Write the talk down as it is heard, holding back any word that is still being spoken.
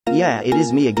Yeah, it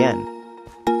is me again.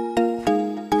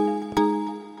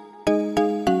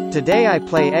 Today I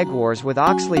play Egg Wars with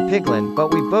Oxly Piglin,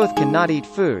 but we both cannot eat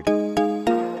food.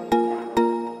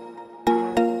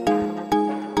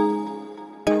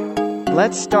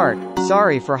 Let's start.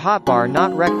 Sorry for hotbar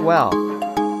not rec well.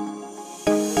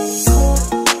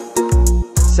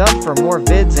 Sub for more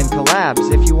vids and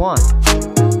collabs if you want.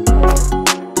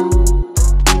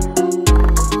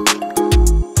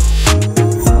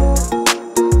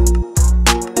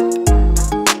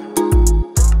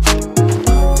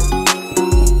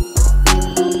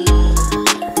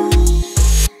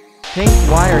 Pink,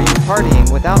 why are you partying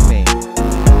without me?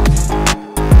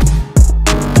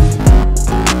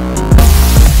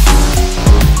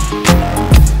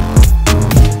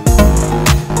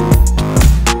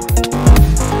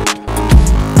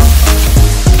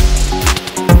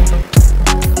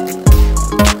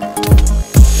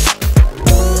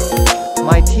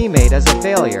 My teammate is a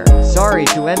failure. Sorry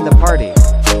to end the party.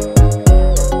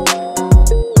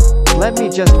 Let me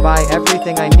just buy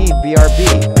everything I need.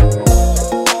 BRB.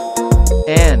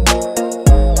 And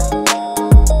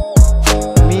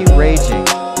me raging.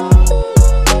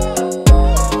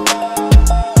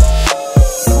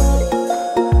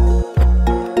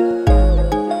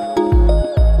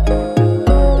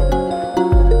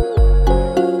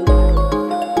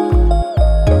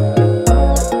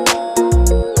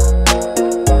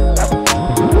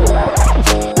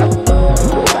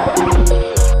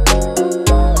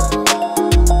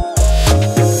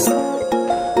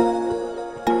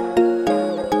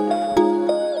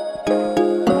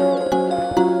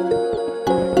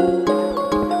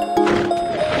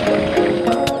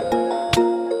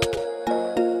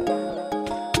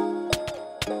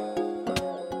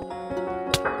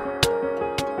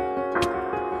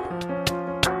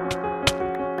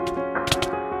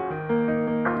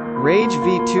 Rage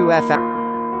V2F.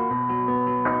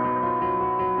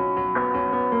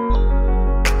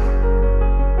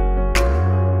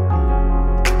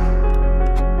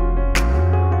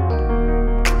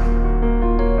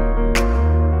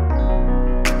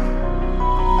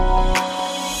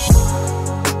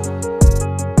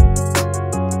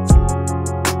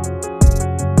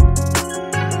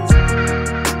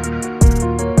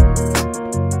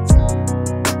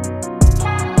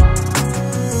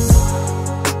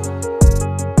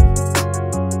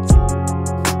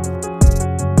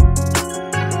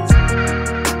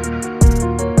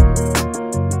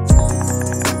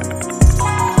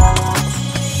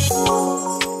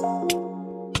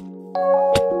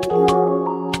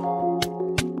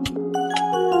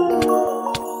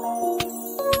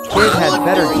 Kid had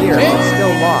better gear but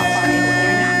still lost.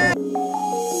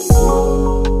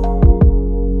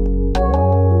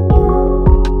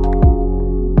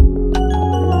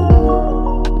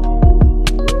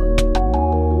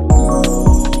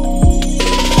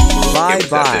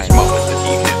 Bye-bye.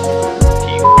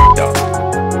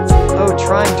 Oh,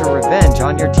 trying to revenge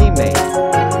on your teammate.